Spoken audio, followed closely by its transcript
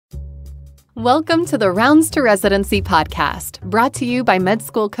Welcome to the Rounds to Residency podcast, brought to you by Med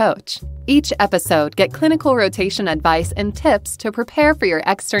School Coach. Each episode, get clinical rotation advice and tips to prepare for your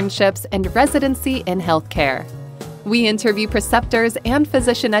externships and residency in healthcare. We interview preceptors and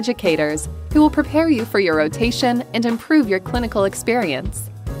physician educators who will prepare you for your rotation and improve your clinical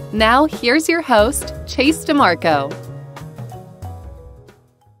experience. Now, here's your host, Chase DiMarco.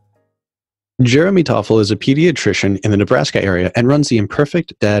 Jeremy Toffle is a pediatrician in the Nebraska area and runs the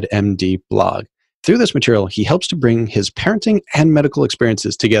Imperfect Dad MD blog. Through this material, he helps to bring his parenting and medical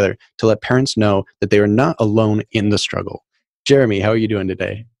experiences together to let parents know that they are not alone in the struggle. Jeremy, how are you doing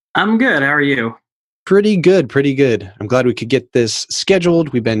today? I'm good. How are you? Pretty good. I'm glad we could get this scheduled.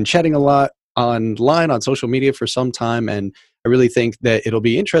 We've been chatting a lot online on social media for some time, and I really think that it'll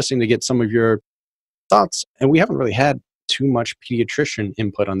be interesting to get some of your thoughts. And we haven't really had too much pediatrician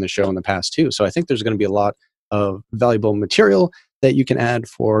input on the show in the past too. So I think there's going to be a lot of valuable material that you can add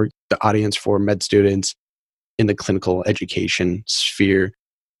for the audience, for med students in the clinical education sphere.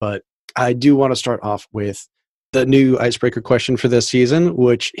 But I do want to start off with the new icebreaker question for this season,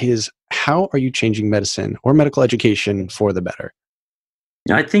 which is, how are you changing medicine or medical education for the better?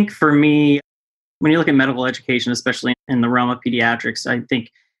 I think for me, when you look at medical education, especially in the realm of pediatrics, I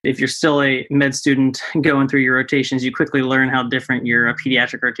think if you're still a med student going through your rotations, you quickly learn how different your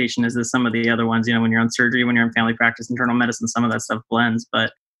pediatric rotation is than some of the other ones. You know, when you're on surgery, when you're in family practice, internal medicine, some of that stuff blends.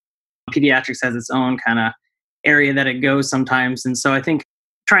 But pediatrics has its own kind of area that it goes sometimes. And so I think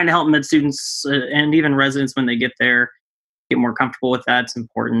trying to help med students and even residents when they get there get more comfortable with that is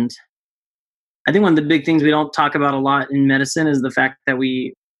important. I think one of the big things we don't talk about a lot in medicine is the fact that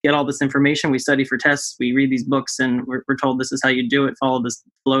we get all this information, we study for tests, we read these books, and we're told this is how you do it, follow this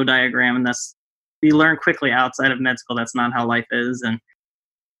flow diagram, and you learn quickly outside of med school that's not how life is. And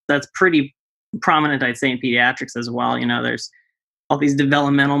that's pretty prominent, I'd say, in pediatrics as well. You know, there's all these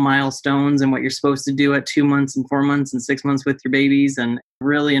developmental milestones and what you're supposed to do at 2 months and 4 months and 6 months with your babies. And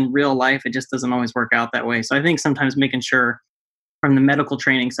really in real life, it just doesn't always work out that way. So I think sometimes making sure from the medical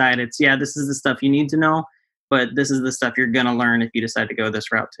training side, it's, yeah, this is the stuff you need to know, but this is the stuff you're going to learn if you decide to go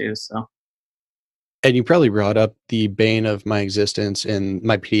this route too. So, and you probably brought up the bane of my existence in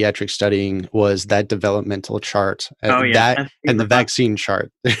my pediatric studying was that developmental chart. Oh yeah, that and the vaccine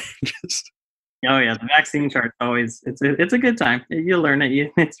chart. Oh yeah, the vaccine chart always it's a good time. You learn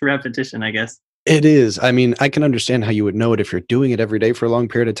it. It's repetition, I guess. It is. I mean, I can understand how you would know it if you're doing it every day for a long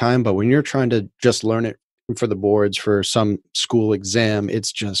period of time, but when you're trying to just learn it for the boards for some school exam,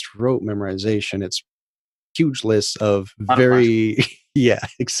 it's just rote memorization. It's huge lists of very, yeah,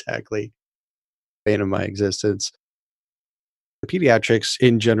 exactly. Bane of my existence. Pediatrics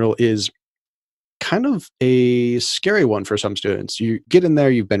in general is kind of a scary one for some students. You get in there,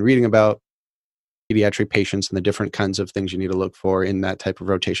 you've been reading about pediatric patients and the different kinds of things you need to look for in that type of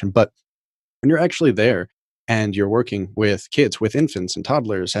rotation. But when you're actually there and you're working with kids, with infants and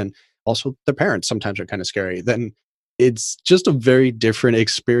toddlers, and also the parents sometimes are kind of scary, then it's just a very different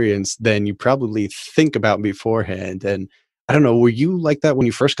experience than you probably think about beforehand. And I don't know, were you like that when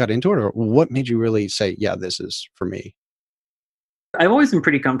you first got into it, or what made you really say, yeah, this is for me? I've always been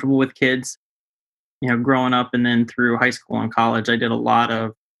pretty comfortable with kids, you know, growing up, and then through high school and college, I did a lot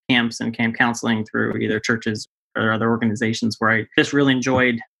of camps and camp counseling through either churches or other organizations where I just really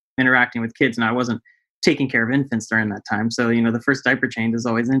enjoyed interacting with kids, and I wasn't taking care of infants during that time. So, you know, the first diaper change is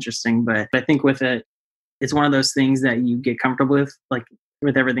always interesting, but I think with it, it's one of those things that you get comfortable with, like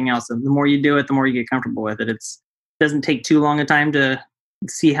with everything else. And the more you do it, the more you get comfortable with it. It doesn't take too long a time to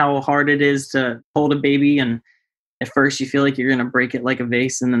see how hard it is to hold a baby. And at first you feel like you're going to break it like a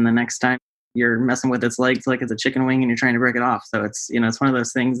vase. And then the next time you're messing with its legs like it's a chicken wing and you're trying to break it off. So it's, you know, it's one of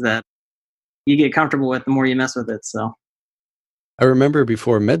those things that you get comfortable with the more you mess with it. So I remember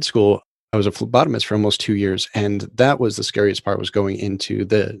before med school, I was a phlebotomist for almost 2 years, and that was the scariest part, was going into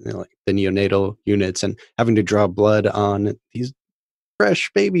the, you know, like the neonatal units and having to draw blood on these fresh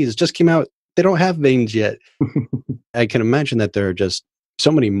babies just came out. They don't have veins yet. I can imagine that there are just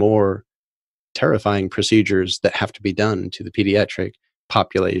so many more terrifying procedures that have to be done to the pediatric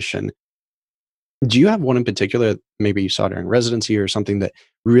population. Do you have one in particular, maybe you saw during residency or something, that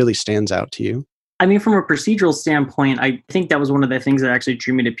really stands out to you? I mean, from a procedural standpoint, I think that was one of the things that actually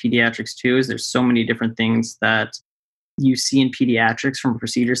drew me to pediatrics too, is there's so many different things that you see in pediatrics from a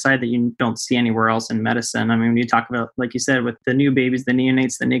procedure side that you don't see anywhere else in medicine. I mean, when you talk about, like you said, with the new babies, the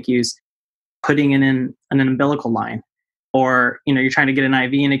neonates, the NICUs, putting in an umbilical line, or, you know, you're trying to get an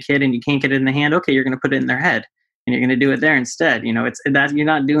IV in a kid and you can't get it in the hand. Okay, you're going to put it in their head and you're going to do it there instead. You know, it's that you're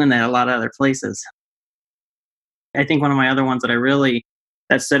not doing that a lot of other places. I think one of my other ones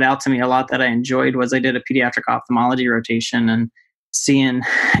that stood out to me a lot that I enjoyed was I did a pediatric ophthalmology rotation, and seeing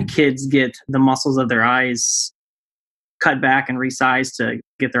kids get the muscles of their eyes cut back and resized to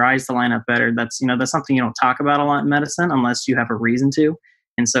get their eyes to line up better. That's something you don't talk about a lot in medicine unless you have a reason to.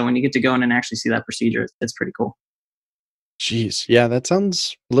 And so when you get to go in and actually see that procedure, it's pretty cool. Jeez. Yeah, that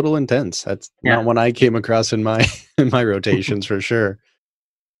sounds a little intense. That's Yeah. not one I came across in my in my rotations for sure.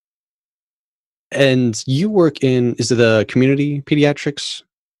 And you work in, is it the community pediatrics?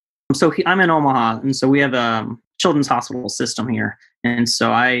 So I'm in Omaha, and so we have a children's hospital system here. And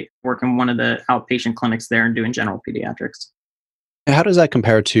so I work in one of the outpatient clinics there and doing general pediatrics. How does that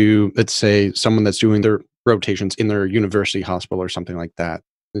compare to, let's say, someone that's doing their rotations in their university hospital or something like that?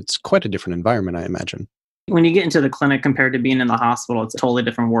 It's quite a different environment, I imagine. When you get into the clinic compared to being in the hospital, it's a totally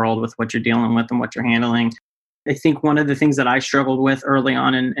different world with what you're dealing with and what you're handling. I think one of the things that I struggled with early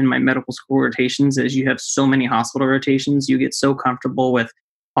on in my medical school rotations is you have so many hospital rotations. You get so comfortable with,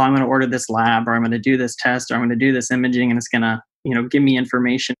 oh, I'm going to order this lab, or I'm going to do this test, or I'm going to do this imaging, and it's going to, give me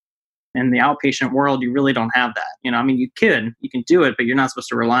information. In the outpatient world, you really don't have that. You can do it, but you're not supposed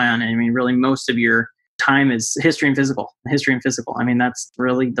to rely on it. Really most of your time is history and physical. That's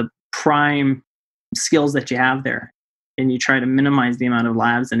really the prime skills that you have there. And you try to minimize the amount of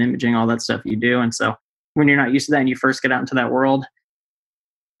labs and imaging, all that stuff you do. And so when you're not used to that and you first get out into that world,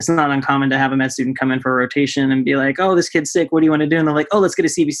 it's not uncommon to have a med student come in for a rotation and be like, oh, this kid's sick. What do you want to do? And they're like, oh, let's get a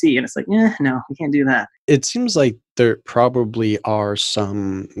CBC. And it's like, no, we can't do that. It seems like there probably are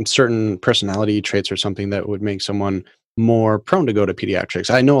some certain personality traits or something that would make someone more prone to go to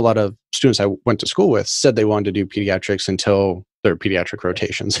pediatrics. I know a lot of students I went to school with said they wanted to do pediatrics until their pediatric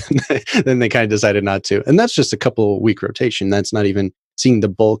rotations. Then they kind of decided not to. And that's just a couple week rotation. That's not even seeing the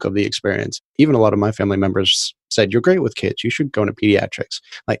bulk of the experience. Even a lot of my family members said, you're great with kids. You should go into pediatrics.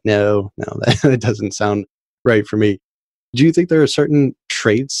 Like, no, that doesn't sound right for me. Do you think there are certain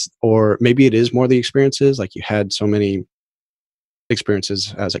traits, or maybe it is more the experiences, like you had so many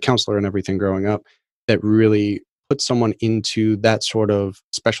experiences as a counselor and everything growing up, that really put someone into that sort of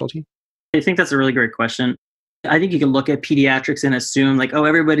specialty? I think that's a really great question. I think you can look at pediatrics and assume like, oh,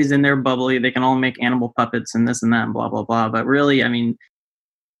 everybody's in there bubbly. They can all make animal puppets and this and that and blah, blah, blah. But really,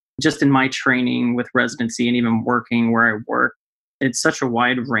 just in my training with residency and even working where I work, it's such a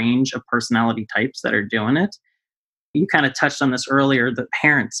wide range of personality types that are doing it. You kind of touched on this earlier. The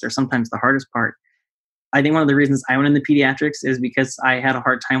parents are sometimes the hardest part. I think one of the reasons I went into pediatrics is because I had a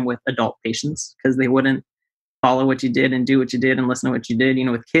hard time with adult patients because they wouldn't follow what you did and do what you did and listen to what you did.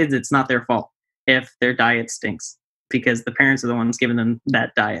 With kids, it's not their fault if their diet stinks because the parents are the ones giving them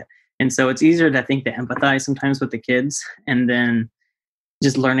that diet. And so it's easier to think to empathize sometimes with the kids, and then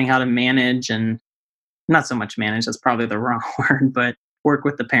just learning how to manage, and not so much manage, that's probably the wrong word, but work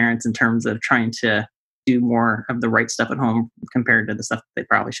with the parents in terms of trying to do more of the right stuff at home compared to the stuff that they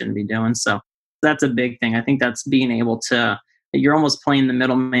probably shouldn't be doing. So that's a big thing. I think that's being able to, you're almost playing the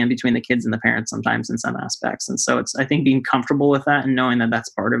middleman between the kids and the parents sometimes in some aspects. And so I think being comfortable with that and knowing that that's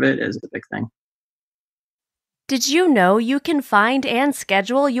part of it is a big thing. Did you know you can find and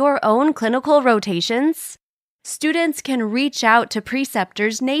schedule your own clinical rotations? Students can reach out to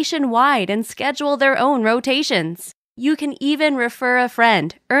preceptors nationwide and schedule their own rotations. You can even refer a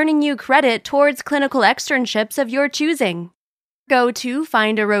friend, earning you credit towards clinical externships of your choosing. Go to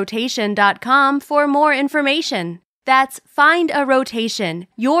findarotation.com for more information. That's Find a Rotation,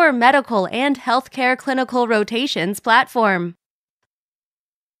 your medical and healthcare clinical rotations platform.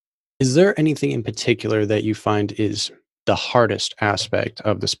 Is there anything in particular that you find is the hardest aspect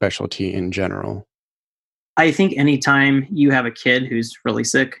of the specialty in general? I think anytime you have a kid who's really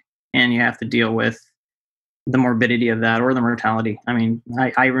sick and you have to deal with the morbidity of that or the mortality.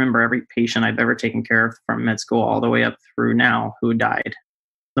 I remember every patient I've ever taken care of from med school all the way up through now who died.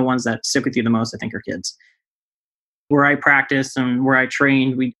 The ones that stick with you the most, I think, are kids. Where I practiced and where I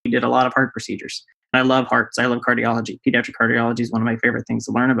trained, we did a lot of heart procedures. I love hearts. I love cardiology. Pediatric cardiology is one of my favorite things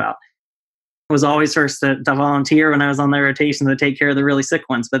to learn about. I was always first to volunteer when I was on the rotation to take care of the really sick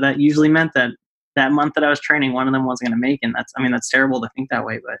ones. But that usually meant that month that I was training, one of them wasn't going to make it. And that's terrible to think that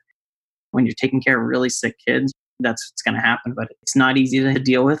way. But when you're taking care of really sick kids, that's what's going to happen. But it's not easy to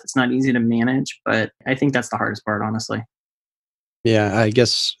deal with. It's not easy to manage. But I think that's the hardest part, honestly. Yeah, I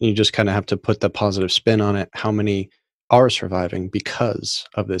guess you just kind of have to put the positive spin on it. How many are surviving because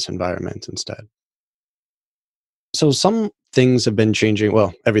of this environment instead? So some things have been changing.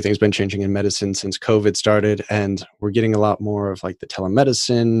 Well, everything's been changing in medicine since COVID started, and we're getting a lot more of like the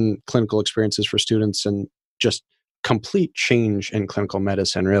telemedicine, clinical experiences for students, and just complete change in clinical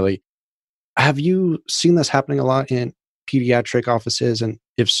medicine, really. Have you seen this happening a lot in pediatric offices? And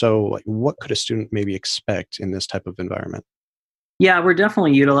if so, like, what could a student maybe expect in this type of environment? Yeah, we're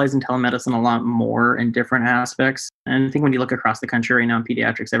definitely utilizing telemedicine a lot more in different aspects. And I think when you look across the country right now in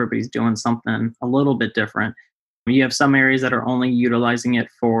pediatrics, everybody's doing something a little bit different. You have some areas that are only utilizing it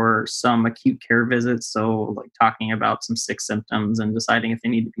for some acute care visits. So, like talking about some sick symptoms and deciding if they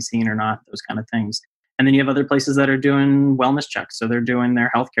need to be seen or not, those kind of things. And then you have other places that are doing wellness checks. So, they're doing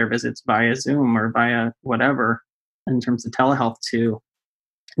their healthcare visits via Zoom or via whatever in terms of telehealth to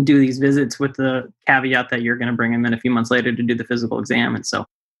do these visits with the caveat that you're going to bring them in a few months later to do the physical exam. And so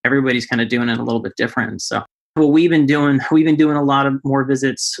everybody's kind of doing it a little bit different. So what we've been doing a lot of more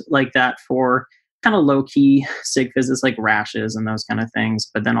visits like that for kind of low key sick visits like rashes and those kind of things.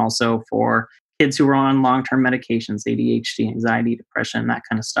 But then also for kids who are on long-term medications, ADHD, anxiety, depression, that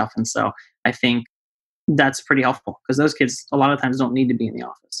kind of stuff. And so I think that's pretty helpful because those kids a lot of times don't need to be in the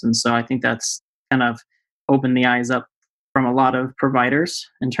office. And so I think that's kind of opened the eyes up from a lot of providers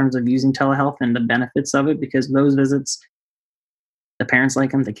in terms of using telehealth and the benefits of it, because those visits, the parents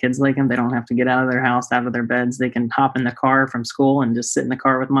like them, the kids like them. They don't have to get out of their house, out of their beds. They can hop in the car from school and just sit in the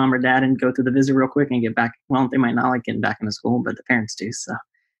car with mom or dad and go through the visit real quick and get back. Well, they might not like getting back into school, but the parents do. So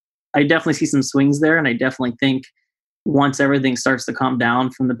I definitely see some swings there. And I definitely think once everything starts to calm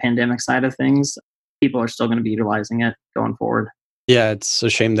down from the pandemic side of things, people are still going to be utilizing it going forward. Yeah, it's a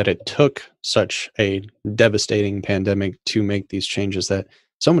shame that it took such a devastating pandemic to make these changes that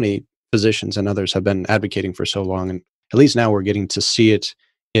so many physicians and others have been advocating for so long. And at least now we're getting to see it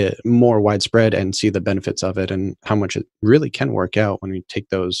more widespread and see the benefits of it and how much it really can work out when we take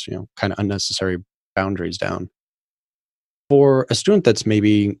those, kind of unnecessary boundaries down. For a student that's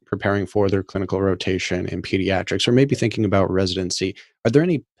maybe preparing for their clinical rotation in pediatrics or maybe thinking about residency, are there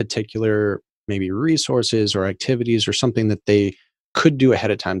any particular maybe resources or activities or something that they could do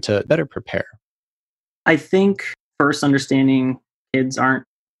ahead of time to better prepare? I think first understanding kids aren't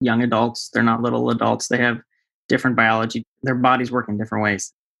young adults. They're not little adults. They have different biology. Their bodies work in different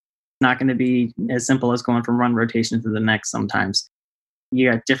ways. Not going to be as simple as going from one rotation to the next sometimes.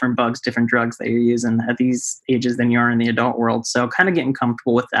 You got different bugs, different drugs that you're using at these ages than you are in the adult world. So kind of getting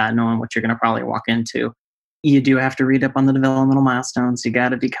comfortable with that, knowing what you're going to probably walk into. You do have to read up on the developmental milestones. You got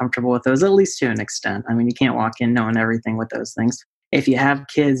to be comfortable with those, at least to an extent. I mean, you can't walk in knowing everything with those things. If you have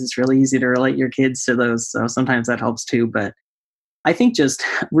kids, it's really easy to relate your kids to those. So sometimes that helps too. But I think just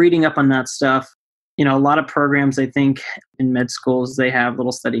reading up on that stuff, a lot of programs, I think in med schools, they have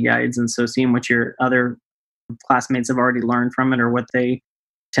little study guides. And so seeing what your other classmates have already learned from it or what they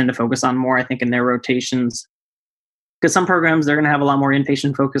tend to focus on more, I think, in their rotations. Because some programs, they're going to have a lot more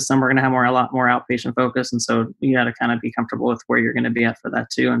inpatient focus. Some are going to have a lot more outpatient focus. And so you got to kind of be comfortable with where you're going to be at for that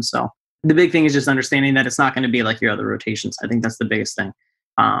too. And so the big thing is just understanding that it's not going to be like your other rotations. I think that's the biggest thing.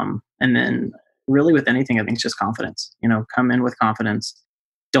 And then really with anything, I think it's just confidence. Come in with confidence.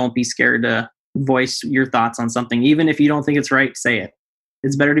 Don't be scared to voice your thoughts on something. Even if you don't think it's right, say it.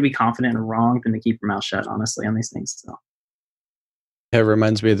 It's better to be confident and wrong than to keep your mouth shut, honestly, on these things. So. It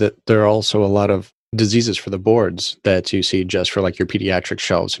reminds me that there are also a lot of diseases for the boards that you see just for like your pediatric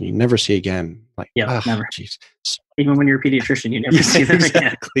shelves and you never see again. Never. Geez. Even when you're a pediatrician, you never see them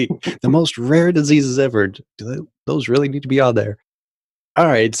exactly. Again. The most rare diseases ever. Those really need to be on there. All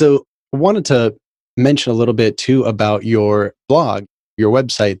right. So I wanted to mention a little bit too about your blog, your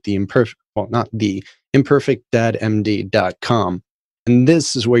website, ImperfectDadMD.com. And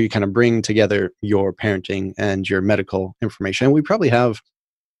this is where you kind of bring together your parenting and your medical information. And we probably have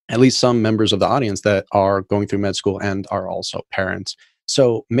at least some members of the audience that are going through med school and are also parents.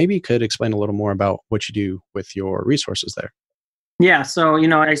 So maybe you could explain a little more about what you do with your resources there. Yeah. So,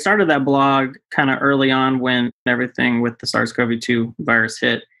 I started that blog kind of early on when everything with the SARS-CoV-2 virus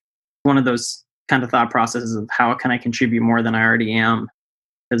hit. One of those kind of thought processes of how can I contribute more than I already am?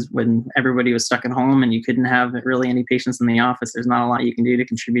 Because when everybody was stuck at home and you couldn't have really any patients in the office, there's not a lot you can do to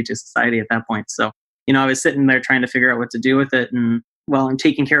contribute to society at that point. So, I was sitting there trying to figure out what to do with it. And while I'm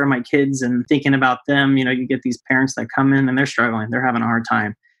taking care of my kids and thinking about them, you get these parents that come in and they're struggling. They're having a hard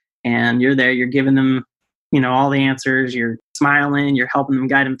time. And you're there, you're giving them, all the answers. You're smiling, you're helping them,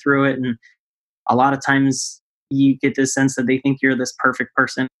 guide them through it. And a lot of times you get this sense that they think you're this perfect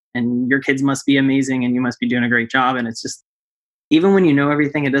person and your kids must be amazing and you must be doing a great job. And it's just, even when you know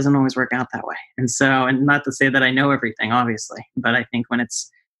everything, it doesn't always work out that way. And so, and not to say that I know everything, obviously, but I think when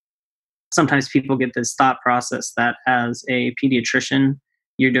sometimes people get this thought process that as a pediatrician,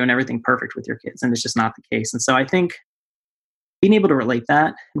 you're doing everything perfect with your kids, and it's just not the case. And so I think being able to relate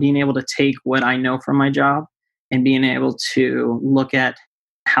that, being able to take what I know from my job and being able to look at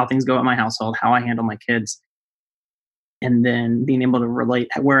how things go at my household, how I handle my kids, and then being able to relate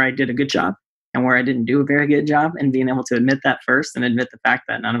where I did a good job and where I didn't do a very good job, and being able to admit that first and admit the fact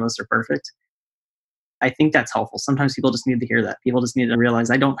that none of us are perfect. I think that's helpful. Sometimes people just need to hear that. People just need to realize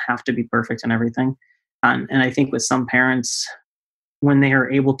I don't have to be perfect in everything. And I think with some parents, when they are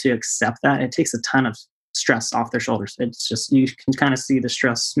able to accept that, it takes a ton of stress off their shoulders. It's just, you can kind of see the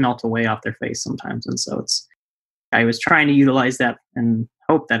stress melt away off their face sometimes. And so I was trying to utilize that and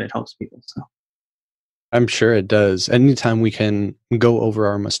hope that it helps people. So I'm sure it does. Anytime we can go over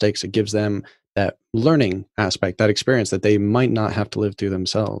our mistakes, it gives them that learning aspect, that experience that they might not have to live through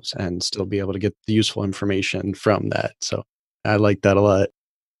themselves and still be able to get the useful information from that. So I like that a lot.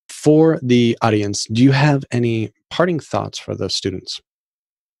 For the audience, do you have any parting thoughts for the students?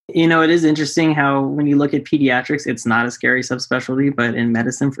 It is interesting how when you look at pediatrics, it's not a scary subspecialty, but in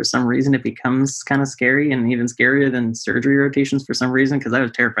medicine, for some reason, it becomes kind of scary and even scarier than surgery rotations for some reason, because I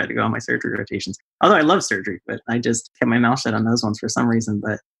was terrified to go on my surgery rotations. Although I love surgery, but I just kept my mouth shut on those ones for some reason.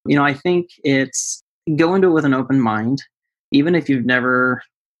 But, I think it's go into it with an open mind. Even if you've never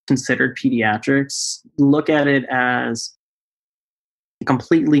considered pediatrics, look at it as a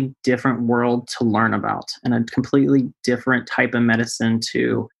completely different world to learn about and a completely different type of medicine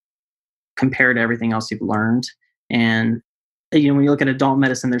to compare to everything else you've learned. And, when you look at adult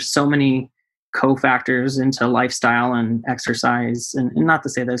medicine, there's so many cofactors into lifestyle and exercise. And not to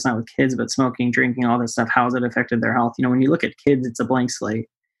say that it's not with kids, but smoking, drinking, all this stuff, how has it affected their health? When you look at kids, it's a blank slate.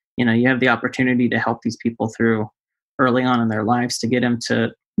 You have the opportunity to help these people through early on in their lives to get them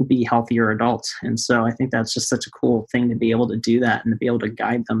to be healthier adults. And so I think that's just such a cool thing to be able to do that and to be able to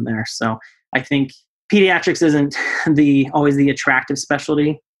guide them there. So I think pediatrics isn't always the attractive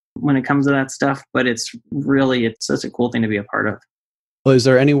specialty when it comes to that stuff, but it's such a cool thing to be a part of. Well, is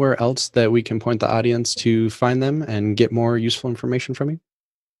there anywhere else that we can point the audience to find them and get more useful information from you?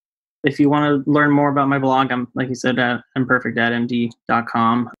 If you want to learn more about my blog, I'm, like you said, at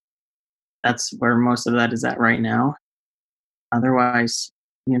ImperfectDadMD.com. That's where most of that is at right now. Otherwise,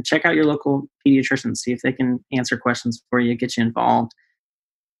 check out your local pediatrician, see if they can answer questions for you, get you involved.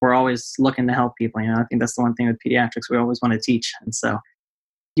 We're always looking to help people. I think that's the one thing with pediatrics we always want to teach. And so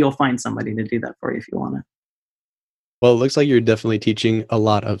you'll find somebody to do that for you if you want to. Well, it looks like you're definitely teaching a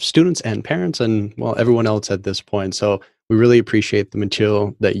lot of students and parents and, well, everyone else at this point. So we really appreciate the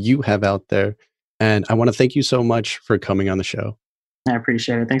material that you have out there. And I want to thank you so much for coming on the show. I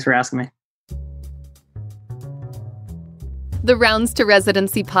appreciate it. Thanks for asking me. The Rounds to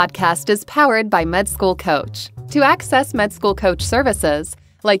Residency podcast is powered by Med School Coach. To access Med School Coach services,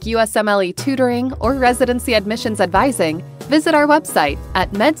 like USMLE tutoring or residency admissions advising, visit our website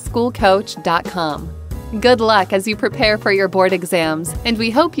at medschoolcoach.com. Good luck as you prepare for your board exams, and we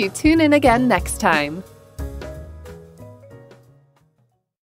hope you tune in again next time.